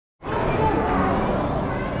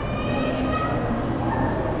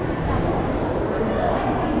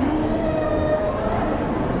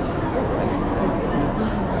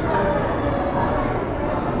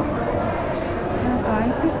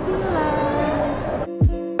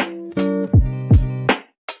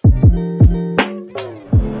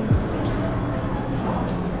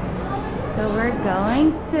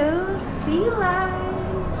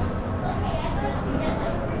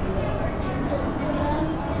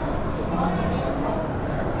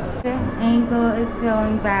Ankle is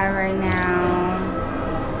feeling bad right now,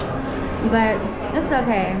 but it's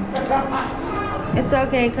okay. It's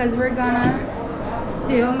okay because we're gonna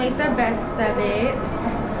still make the best of it.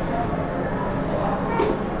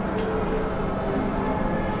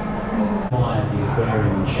 The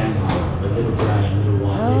aquarium in Shanghai, the little grey and little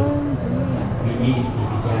white lip. We immediately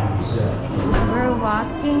began research. We're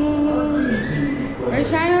walking. We're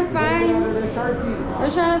trying to find.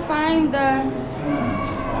 We're trying to find the.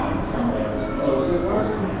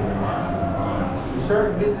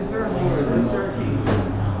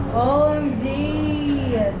 OMG,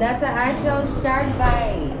 that's an actual shark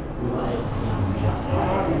bite.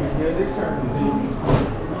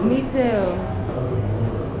 Me too.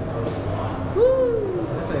 Woo.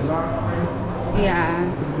 Yeah.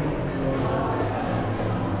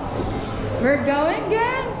 We're going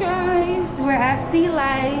again, guys. We're at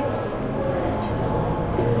SEALIFE.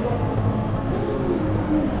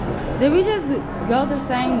 Did we just go the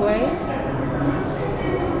same way?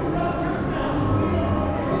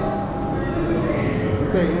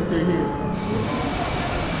 Say enter here.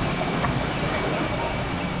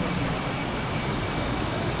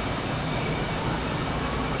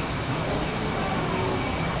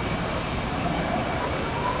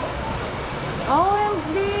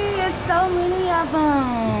 OMG, it's so many of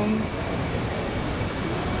them.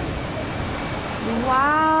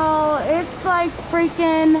 Wow, it's like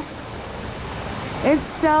freaking, it's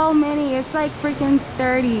so many. It's like freaking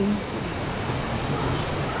 30.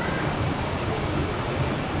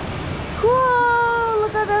 Cool,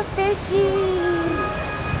 look at the fishies.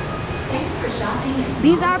 Thanks for shopping.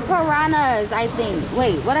 These are piranhas, I think.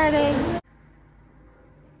 Wait, what are they?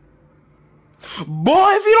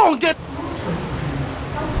 Boy, if you don't get...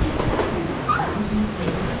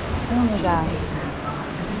 Oh my god.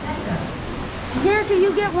 Here, can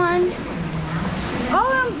you get one?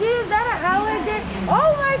 OMG, is that an alligator?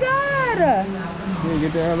 Oh my god! Yeah,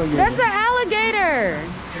 get the alligator. That's an alligator!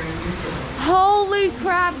 Holy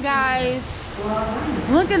crap, guys.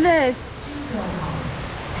 Look at this.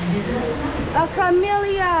 A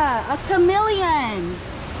camellia. A chameleon.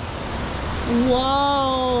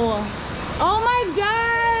 Whoa. Oh my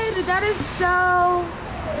god. That is so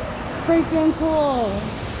freaking cool.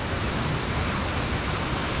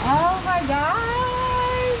 Oh my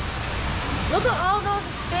gosh. Look at all those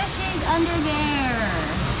fishies under there.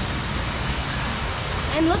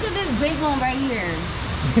 And look at this big one right here.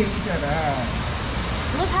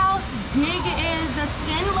 Look how big it is. The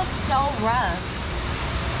skin looks so rough.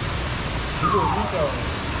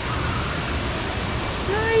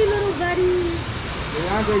 Hi, little buddy.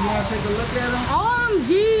 Leandro, you want to take a look at him?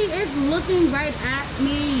 OMG, it's looking right at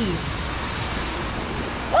me.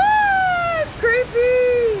 Ah, it's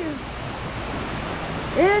creepy.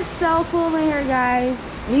 It is so cool in here, guys.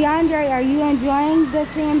 Leandre, are you enjoying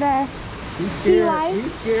seeing the sea life?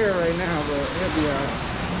 He's scared right now, but he'll be alright.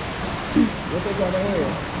 What they got in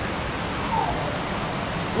here?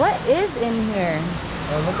 What is in here?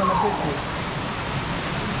 Look on the picture.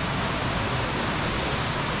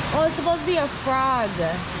 Oh, it's supposed to be a frog.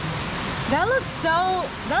 That looks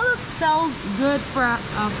so good for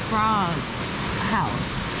a frog house.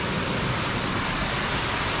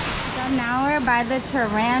 So now we're by the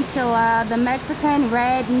tarantula, the Mexican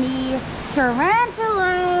red knee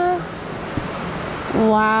tarantula.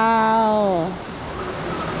 Wow.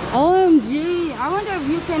 OMG. I wonder if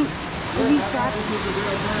you can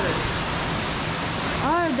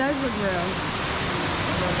Oh, it does look real.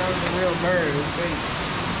 That was a real bird. It's fake.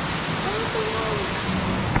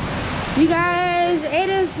 You guys, it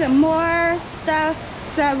is more stuff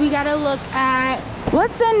that we gotta look at.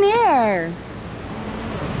 What's in there?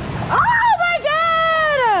 Oh my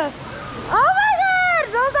god! Oh my god!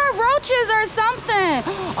 Those are roaches or something.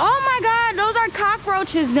 Oh my god, those are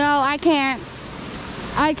cockroaches. No, I can't.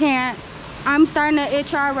 I can't. I'm starting to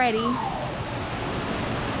itch already.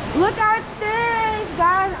 Look at this,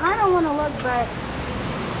 guys. I don't want to look, but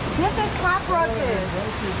this is cockroaches.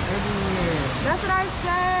 That's what I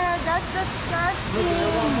said. That's disgusting.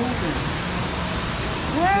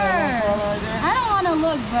 Where? I don't want to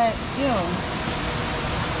look, but ew.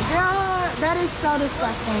 Girl, that is so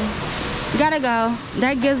disgusting. Gotta go.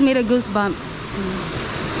 That gives me the goosebumps.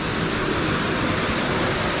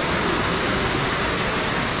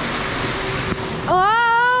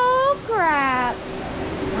 Oh, crap.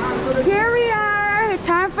 Here we are.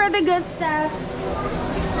 Time for the good stuff.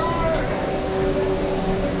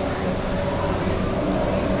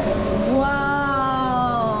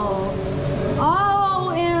 Whoa.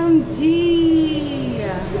 OMG.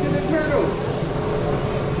 Look at the turtles.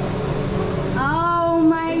 Oh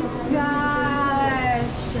my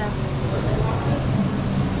gosh.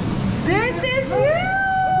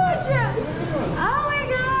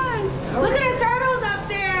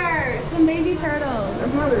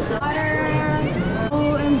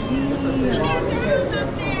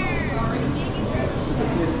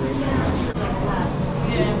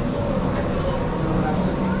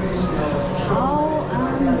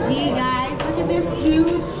 OMG, guys, look at this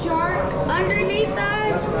huge shark underneath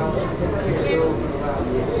us.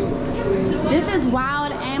 This is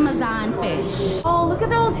wild Amazon fish. Oh, look at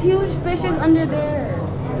those huge fishes under there.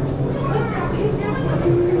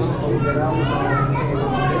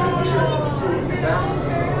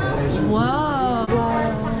 Whoa.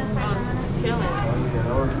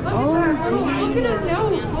 Oh, look at his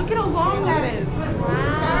nose. Look at how long that is.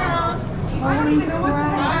 Holy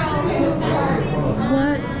crap.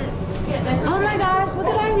 What? Oh my gosh, look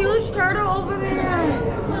at that huge turtle over there.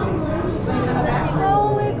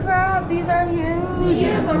 Holy crap, these are huge. He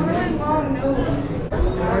has a really long nose.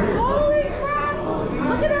 Holy crap,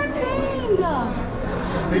 look at that thing.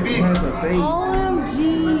 Maybe it has a face. OMG.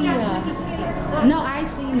 No, I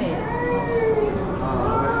seen it.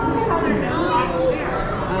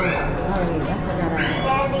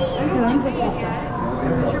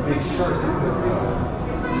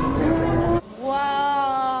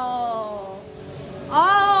 Whoa.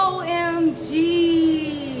 OMG.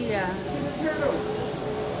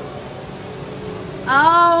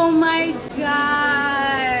 Oh my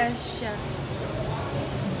gosh.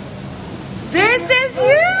 This is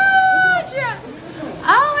huge.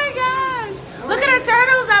 Oh my gosh. Look at the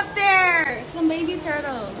turtles up there. Some baby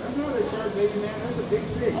turtles. That's not a shark, baby man. That's a big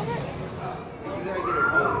fish. You gotta get it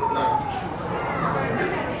home.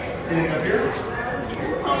 Sitting up here?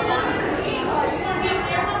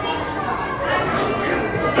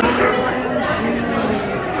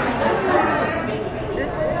 This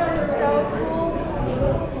is so cool.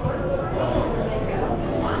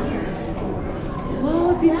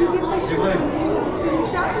 Whoa, did you get the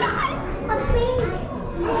shark?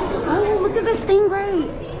 Oh, look at the stingray.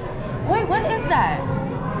 Wait, what is that?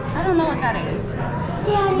 I don't know what that is.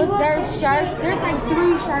 Look, there's sharks. There's like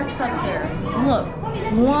 3 sharks up there. Look.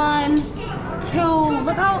 1, 2.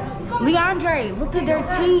 Look how, Leandre, look at their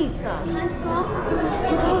teeth.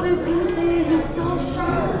 Look how their teeth is. It's so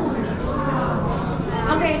sharp.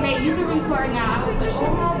 Okay, babe, you can record now. I will push it. Oh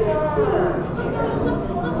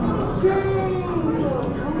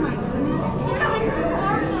my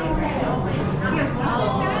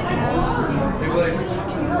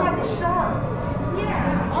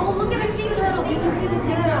Oh, look at the sea turtle. Did you see the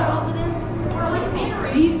sea turtle over there?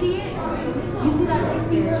 Do you see it? You see that big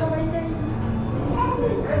sea turtle right there?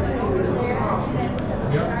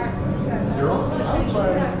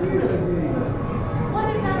 What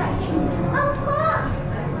is that?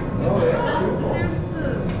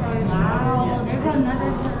 Wow, there's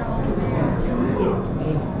another turtle over there.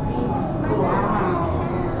 Wow.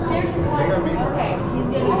 Okay, he's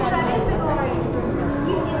getting ahead of us.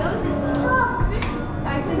 You see those? I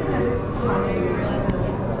think that is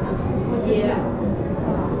yeah.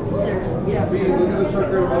 See, look at the shark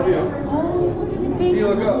right above you. Oh, look at the big See,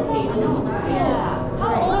 look up. Yeah.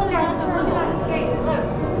 How old is that turtle?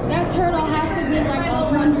 That turtle has to be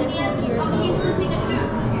like 100 years old. He's losing it too.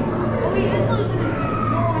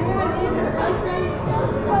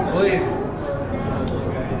 William.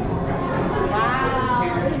 Wow.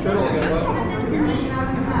 Turtle again, look.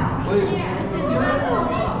 William.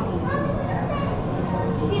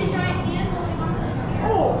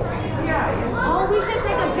 Oh, we should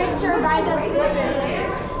take a picture by the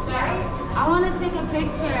fishes. I want to take a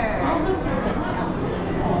picture.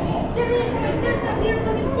 There he is, right there's that weird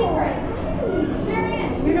looking stingray. There he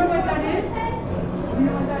is. You know what that is? You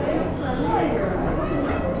know what that is?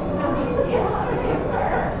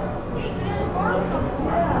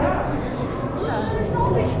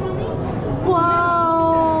 Whoa!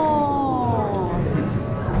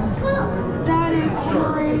 That is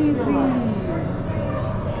crazy.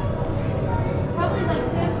 Probably like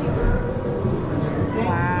sandpaper.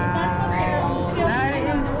 Wow. That is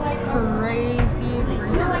crazy.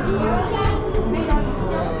 Made out of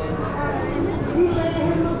scales.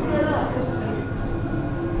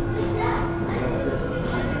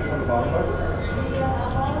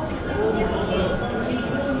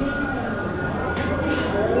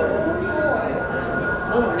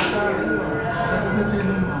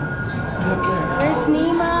 There's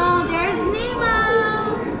Nemo. There's Nemo.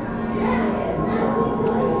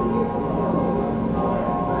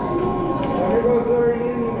 Here goes Dory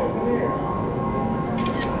and Nemo. Come here.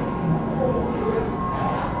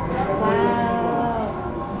 Wow.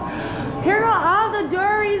 Here are all the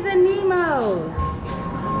Dories and Nemos.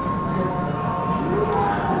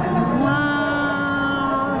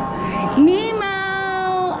 Wow.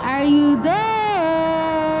 Nemo, are you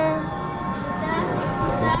there?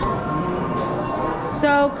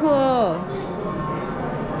 So cool.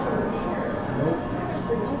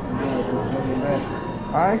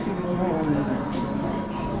 I actually don't know one.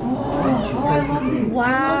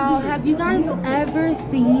 Wow, have you guys ever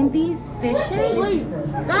seen these fishes? Wait,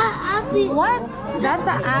 that actually. What? That's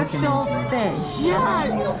an actual fish.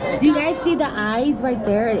 Yeah. Do you guys see the eyes right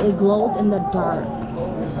there? It glows in the dark.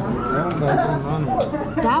 That one got something on it.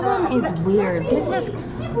 That one is weird. This is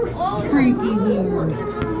freaky weird.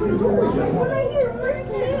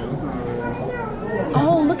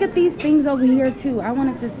 Oh, look at these things over here too. I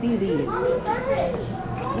wanted to see these.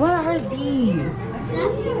 What are these?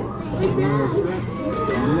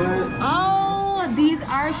 Oh, these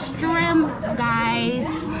are shrimp, guys.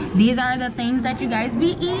 These are the things that you guys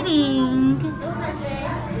be eating.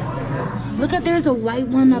 Look at, there's a white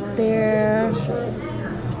one up there.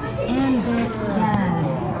 And this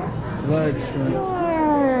guy. Blood shrimp.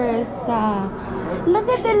 Horse. Look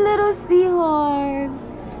at the little seahorse.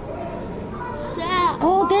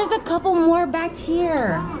 Oh, there's a couple more back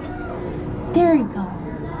here. There you go.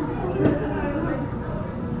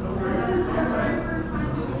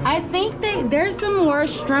 I think there's some more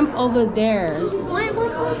shrimp over there. Wait,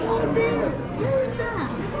 what's over there? Who's that?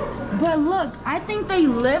 But look, I think they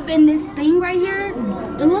live in this thing right here.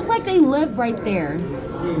 It looked like they live right there.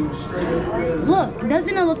 Look,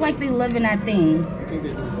 doesn't it look like they live in that thing?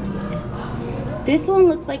 This one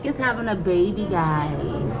looks like it's having a baby, guys.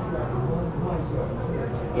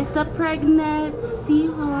 It's a pregnant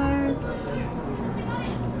seahorse.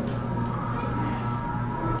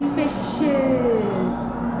 Fishes.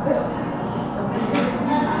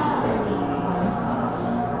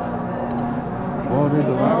 Oh, there's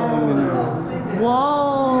a lot of them in there.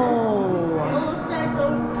 Whoa.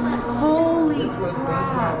 Holy This is what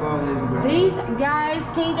SpongeBob always wears. These guys,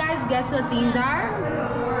 can you guys guess what these are?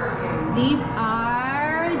 These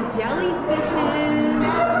are jellyfishes.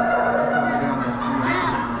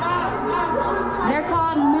 They're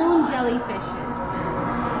called moon jellyfishes.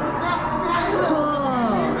 Cool.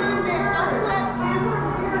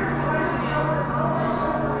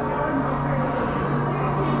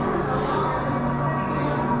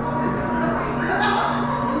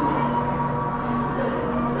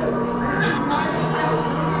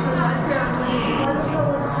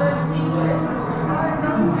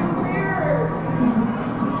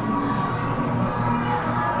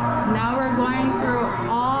 Now we're going through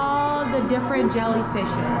all the different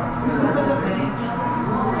jellyfishes.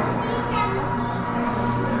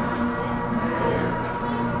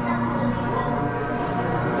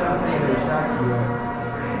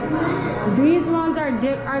 These ones are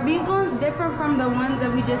these ones different from the ones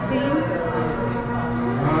that we just seen?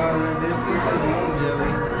 This is moon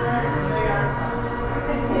jelly.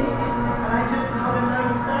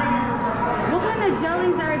 What kind of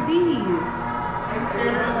jellies are these?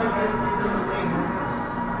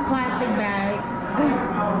 Plastic bags. They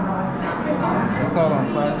call them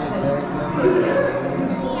plastic bags.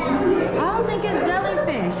 I don't think it's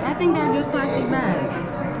jellyfish. I think they're just plastic bags.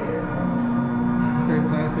 Say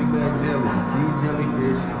plastic bag jellies. These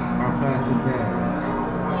jellyfish are plastic bags.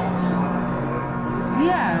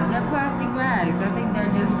 Yeah, they're plastic bags. I think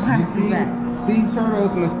they're just plastic bags. Sea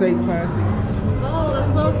turtles mistake plastic. Oh,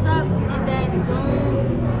 close up and then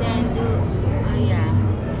zoom, then do. Oh yeah.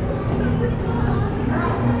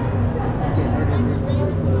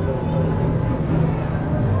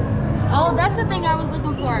 Oh, that's the thing I was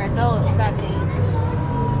looking for. That thing.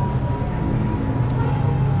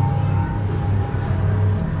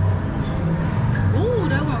 Ooh,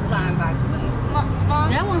 that one flying by quick.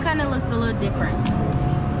 That one kind of looks a little different.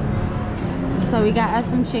 So we got us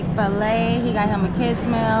some Chick-fil-A. He got him a kid's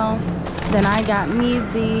meal. Then I got me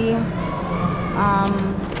the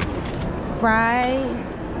fry,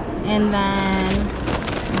 and then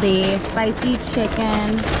the spicy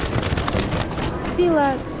chicken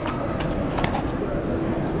deluxe.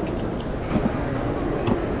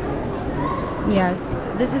 Yes,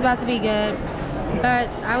 this is about to be good, but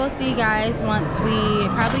I will see you guys once we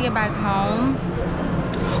probably get back home,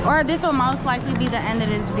 or this will most likely be the end of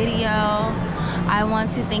this video. I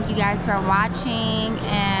want to thank you guys for watching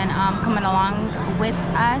and coming along with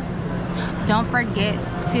us. Don't forget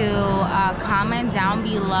to comment down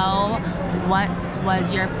below what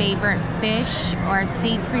was your favorite fish or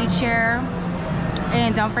sea creature,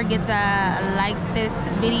 and don't forget to like this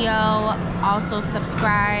video, also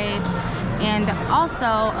subscribe, and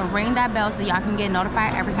also ring that bell so y'all can get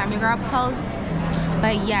notified every time your girl posts.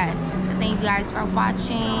 But yes, thank you guys for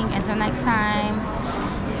watching. Until next time,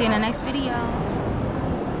 see you in the next video.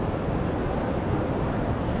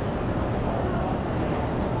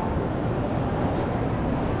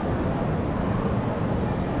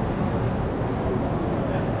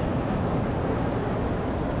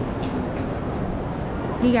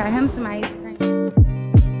 He got him some ice